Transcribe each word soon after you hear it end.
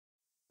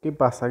¿Qué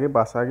pasa? ¿Qué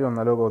pasa? ¿Qué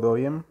onda, loco? ¿Todo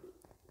bien?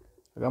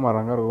 Acá vamos a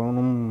arrancar con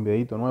un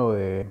videito nuevo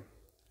de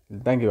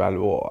el tanque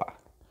Balboa,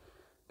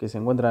 que se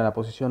encuentra en la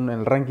posición en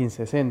el ranking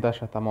 60.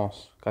 Ya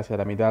estamos casi a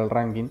la mitad del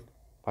ranking.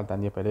 Faltan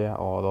 10 peleas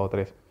o 2 o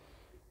 3.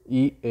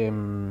 Y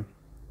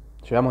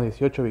llevamos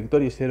 18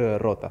 victorias y 0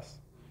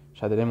 derrotas.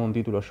 Ya tenemos un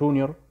título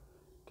junior,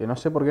 que no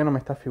sé por qué no me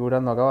está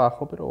figurando acá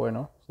abajo, pero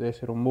bueno, debe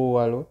ser un bug o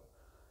algo.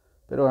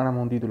 Pero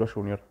ganamos un título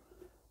junior.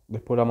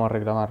 Después lo vamos a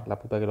reclamar, la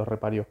puta que lo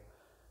reparió.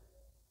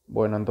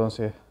 Bueno,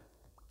 entonces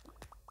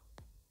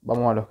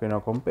vamos a los que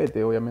nos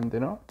compete, obviamente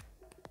no.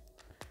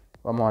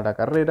 Vamos a la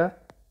carrera.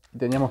 Y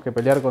teníamos que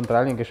pelear contra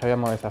alguien que ya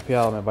habíamos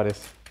desafiado, me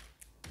parece.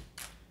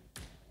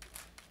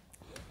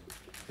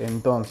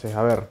 Entonces,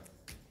 a ver.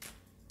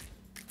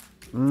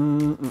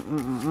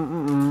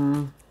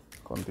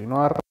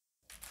 Continuar.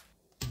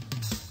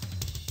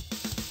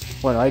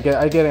 Bueno, hay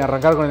que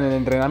arrancar con el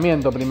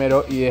entrenamiento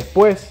primero. Y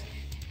después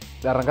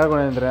de arrancar con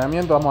el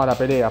entrenamiento vamos a la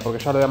pelea, porque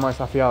ya lo habíamos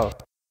desafiado.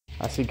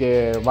 Así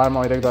que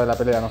vamos directo a la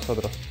pelea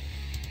nosotros.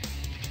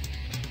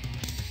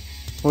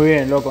 Muy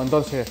bien, loco.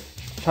 Entonces,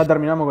 ya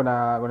terminamos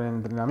con el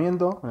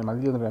entrenamiento. Con el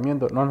maldito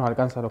entrenamiento. No nos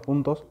alcanzan los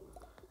puntos.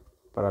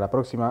 Para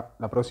después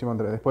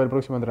del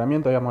próximo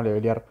entrenamiento vamos a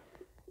levelear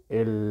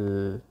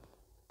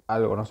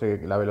algo, no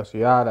sé, la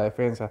velocidad, la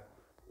defensa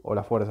o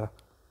la fuerza.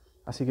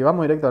 Así que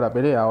vamos directo a la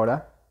pelea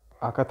ahora.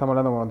 Acá estamos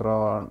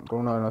hablando con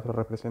uno de nuestros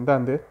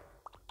representantes.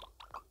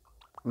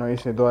 Nos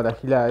dice toda la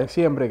gilada de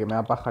siempre, que me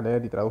da paja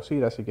leer y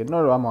traducir, así que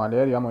no lo vamos a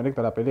leer y vamos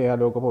directo a la pelea,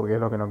 loco, porque es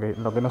lo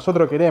que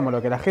nosotros queremos,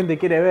 lo que la gente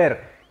quiere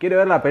ver. Quiere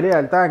ver la pelea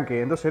del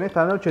tanque. Entonces en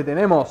esta noche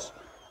tenemos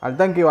al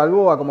tanque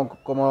Balboa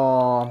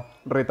como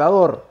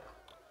retador.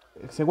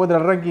 Se encuentra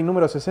en el ranking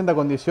número 60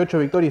 con 18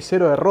 victorias y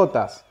 0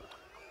 derrotas.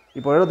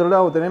 Y por el otro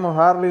lado tenemos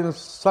a Arlen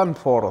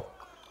Sanford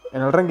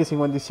en el ranking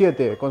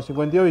 57 con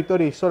 52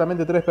 victorias y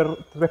solamente 3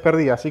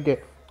 perdidas. Así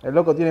que el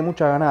loco tiene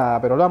mucha ganada,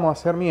 pero lo vamos a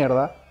hacer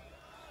mierda.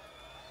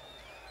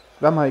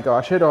 Damas y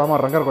caballeros, vamos a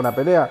arrancar con la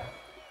pelea.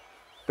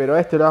 Pero a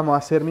este lo vamos a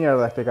hacer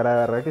mierda, a este cara de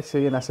verga. ¿Qué se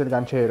viene a hacer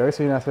canchero? ¿Qué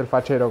se viene a hacer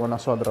fachero con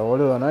nosotros,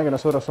 boludo? ¿No es que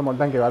nosotros somos el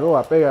tanque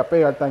Balboa? Pega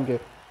el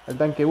tanque. El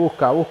tanque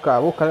busca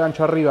el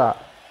gancho arriba.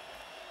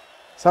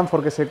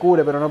 Sanford que se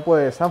cubre pero no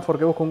puede. Sanford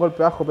que busca un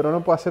golpe bajo pero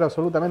no puede hacer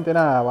absolutamente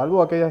nada.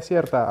 Balboa que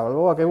acierta.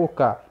 Balboa que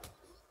busca.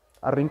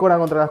 Arrincona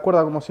contra las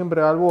cuerdas como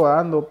siempre Balboa.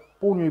 Dando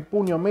puño y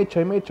puño,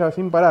 mecha y mecha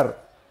sin parar.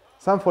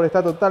 Sanford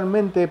está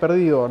totalmente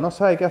perdido. No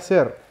sabe qué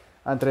hacer.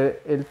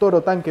 Entre el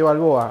toro tanque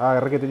Balboa.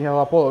 Ah, que tenía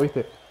dos apodos,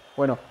 ¿viste?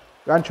 Bueno,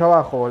 gancho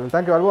abajo. El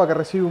tanque Balboa que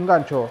recibe un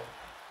gancho.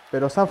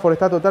 Pero Sanford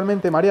está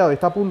totalmente mareado y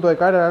está a punto de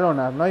caer a la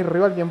lona. No hay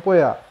rival quien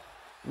pueda.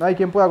 No hay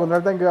quien pueda contra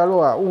el tanque de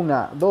Balboa.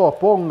 Una, dos,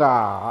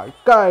 ponga.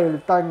 Cae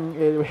el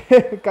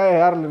tanque.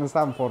 Cae Arlen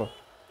Sanford.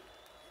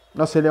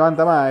 No se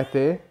levanta más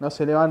No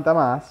se levanta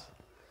más.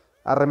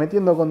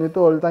 Arremetiendo con de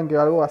todo el tanque de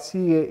Balboa.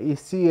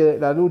 Sigue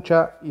la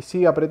lucha y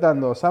sigue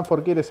apretando.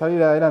 Sanford quiere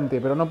salir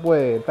adelante, pero no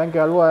puede. El tanque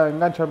de Balboa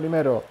engancha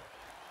primero.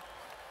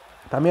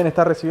 También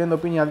está recibiendo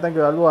piña al tanque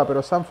de Balboa,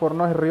 pero Sanford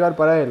no es rival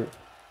para él.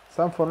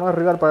 Sanford no es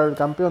rival para el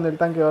campeón del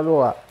tanque de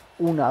Balboa.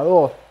 Una,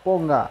 dos,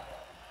 ponga.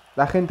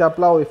 La gente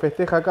aplaude y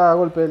festeja cada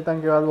golpe del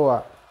tanque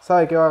Balboa.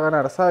 Sabe que va a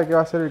ganar, sabe que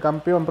va a ser el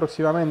campeón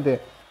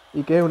próximamente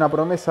y que es una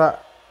promesa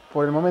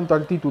por el momento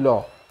al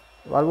título.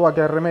 Balboa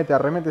que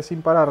arremete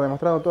sin parar,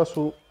 demostrando toda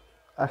su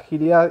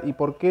agilidad y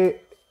por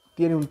qué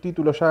tiene un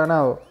título ya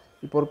ganado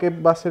y por qué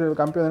va a ser el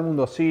campeón del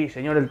mundo. Sí,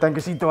 señor, el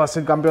tanquecito va a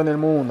ser campeón del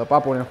mundo,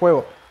 papo, en el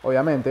juego,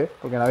 obviamente,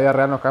 porque en la vida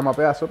real nos caemos a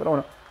pedazos, pero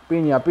bueno,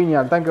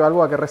 piña, el tanque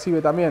Balboa que recibe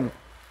también.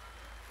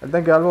 El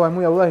tanque Balboa es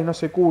muy audaz y no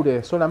se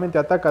cubre, solamente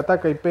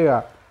ataca y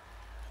pega.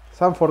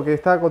 Sanford que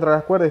está contra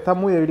las cuerdas, está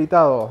muy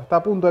debilitado. Está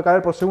a punto de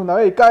caer por segunda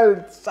vez y cae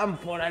el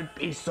Sanford al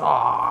piso.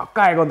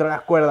 Cae contra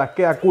las cuerdas,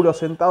 queda culo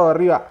sentado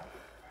arriba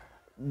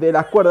de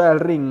las cuerdas del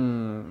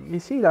ring. Y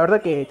sí, la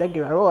verdad que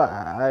Tanque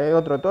Balboa es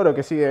otro toro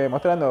que sigue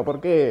demostrando por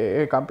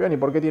qué es campeón y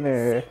por qué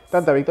tiene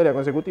tanta victoria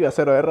consecutiva,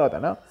 0 derrota,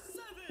 ¿no?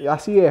 Y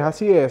así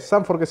es.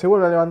 Sanford que se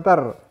vuelve a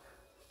levantar.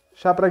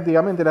 Ya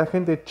prácticamente la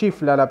gente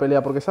chifla la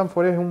pelea porque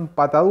Sanford es un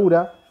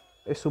patadura.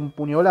 Es un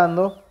puño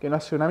blando que no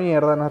hace una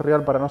mierda, no es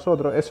real para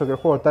nosotros. Eso que el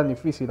juego es tan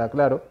difícil,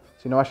 aclaro.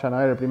 Si no vayan a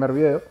ver el primer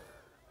video.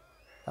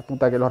 La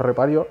puta que los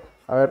reparió.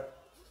 A ver,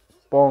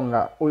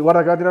 ponga. Uy,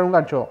 guarda que va a tirar un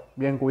gancho.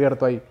 Bien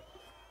cubierto ahí.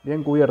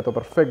 Bien cubierto,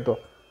 perfecto.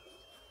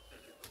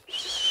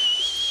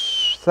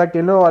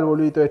 Sáquenlo al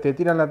boludito este.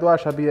 Tiran la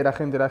toalla, pide la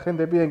gente. La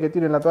gente pide que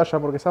tiren la toalla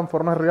porque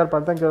Sanford no es real para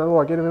el tanque de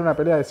Balboa. Quieren ver una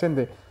pelea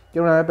decente.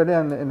 Quieren una pelea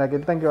en la que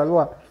el tanque de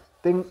Balboa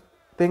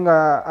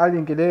tenga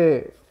alguien que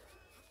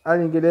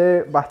le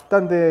dé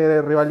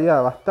bastante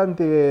rivalidad,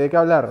 bastante de qué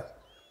hablar,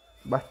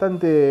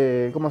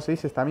 bastante, ¿cómo se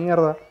dice esta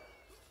mierda?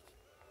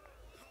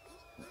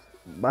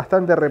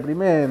 Bastante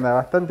reprimenda,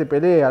 bastante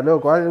pelea,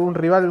 loco. Un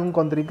rival, un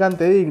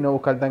contrincante digno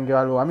busca el tanque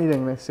Balboa.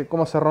 Miren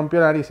cómo se rompió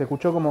la nariz, se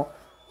escuchó como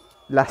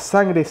la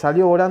sangre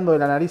salió volando de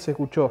la nariz, se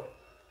escuchó.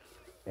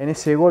 En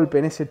ese golpe,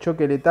 en ese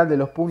choque letal de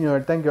los puños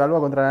del tanque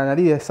Balboa contra la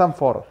nariz de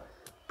Sanford.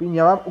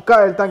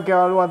 Cae el tanque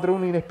Balboa entre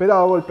un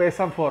inesperado golpe de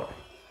Sanford.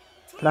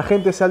 La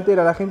gente se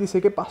altera, la gente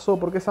dice, ¿qué pasó?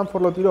 ¿Por qué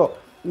Sanford lo tiró?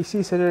 Y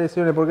sí, señores y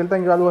señores, porque el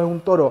tanque Balboa es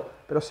un toro,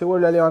 pero se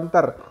vuelve a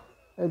levantar.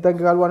 El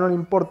tanque Balboa no le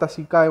importa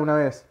si cae una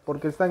vez,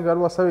 porque el tanque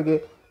Balboa sabe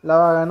que la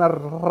va a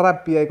ganar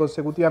rápida y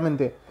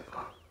consecutivamente.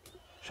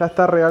 Ya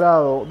está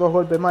regalado, 2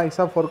 golpes más y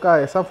Sanford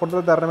cae. Sanford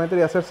trata de arremeter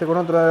y hacerse con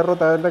otra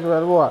derrota del tanque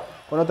Balboa,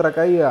 con otra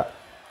caída.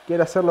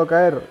 Quiere hacerlo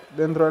caer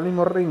dentro del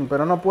mismo ring,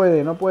 pero no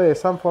puede, no puede.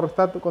 Sanford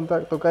está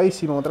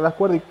tocadísimo contra las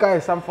cuerdas y cae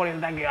Sanford y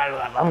el tanque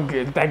Balboa.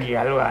 Aunque el tanque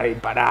Balboa,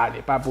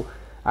 disparale, papu.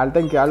 Al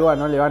tanque Balboa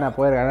no le van a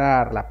poder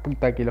ganar, la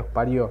puta que los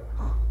parió.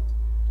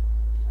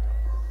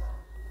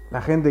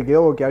 La gente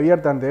quedó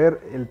boquiabierta ante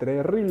ver el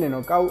terrible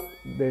knockout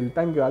del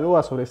tanque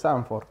Balboa sobre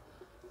Sanford,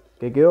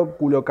 que quedó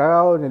culo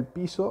cagado en el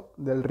piso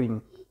del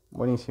ring.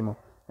 Buenísimo.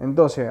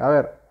 Entonces, a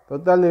ver,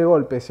 total de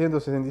golpes,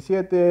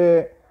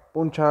 167,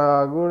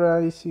 puncha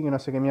Guradici, que no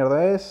sé qué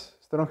mierda es,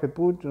 Stronghead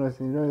Punch,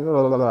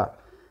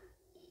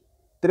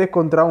 3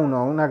 contra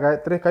 1,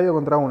 3 caídos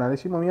contra 1, ¿le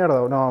hicimos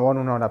mierda? No,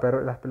 bueno, no, la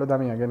pelota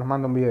mía, que nos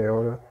manda un video,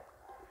 boludo.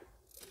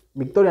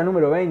 Victoria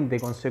número 20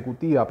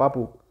 consecutiva,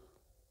 papu.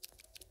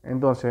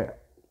 Entonces,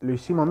 lo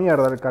hicimos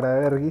mierda el cara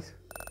de Vergis.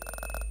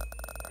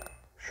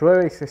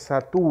 Llueve y se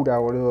satura,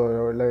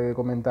 boludo, de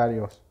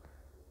comentarios.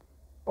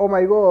 Oh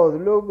my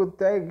god, look,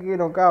 que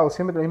knockout.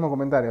 Siempre los mismos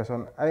comentarios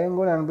son: I am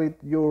gonna beat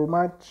your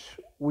match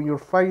when you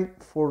fight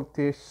for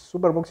the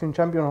Super Boxing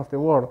Champion of the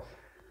World.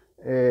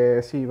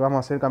 Sí, vamos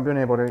a ser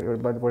campeones por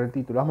el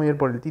título. Vamos a ir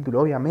por el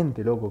título,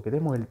 obviamente, loco.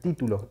 Queremos el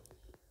título.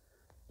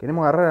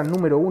 Queremos agarrar al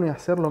número 1 y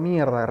hacerlo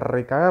mierda.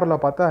 Recagarlo a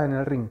patadas en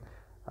el ring.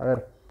 A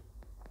ver.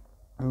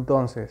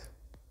 Entonces.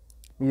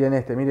 Miren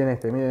este, miren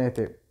este, miren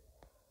este.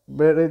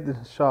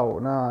 Beret Shaw.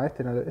 Nada,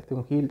 este es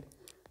un heel.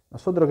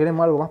 Nosotros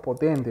queremos algo más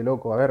potente,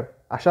 loco. A ver.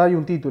 Allá hay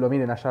un título,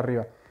 miren, allá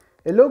arriba.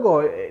 El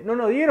loco, no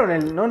nos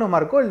dieron, no nos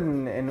marcó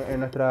en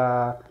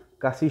nuestra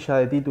casilla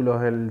de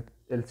títulos el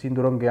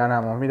cinturón que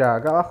ganamos. Mira,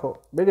 acá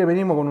abajo. Ve que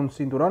venimos con un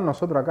cinturón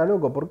nosotros acá,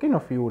 loco. ¿Por qué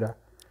no figura?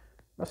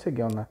 No sé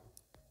qué onda.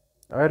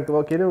 A ver,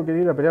 quiero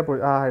ir a pelear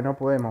por... Ah, no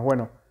podemos.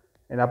 Bueno,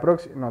 en la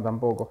próxima... No,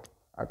 tampoco.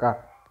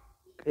 Acá.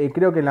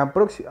 Creo que en la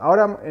próxima...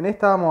 Ahora, en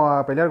esta vamos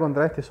a pelear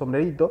contra este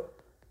sombrerito.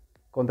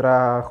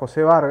 Contra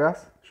Joseph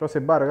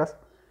Vargas.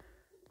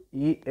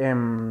 Y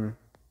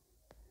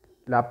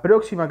la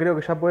próxima creo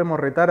que ya podemos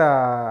retar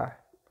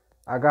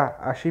acá,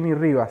 a Jimmy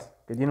Rivas,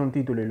 que tiene un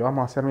título y lo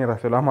vamos a hacer mierda,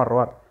 se lo vamos a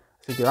robar.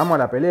 Así que vamos a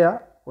la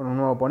pelea con un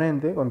nuevo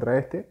oponente contra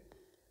este.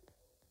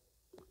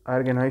 A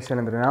ver qué nos dice el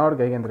entrenador,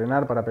 que hay que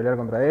entrenar para pelear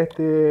contra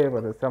este.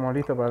 Estamos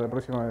listos para el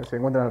próximo, se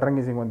encuentra en el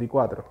ranking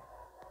 54.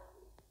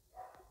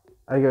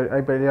 Hay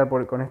que pelear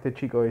con este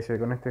chico, dice,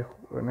 con este,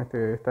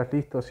 ¿estás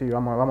listo? Sí,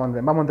 vamos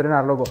a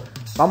entrenar, loco.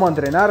 Vamos a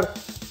entrenar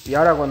y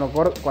ahora cuando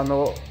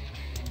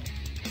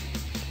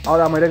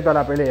ahora vamos directo a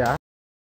la pelea.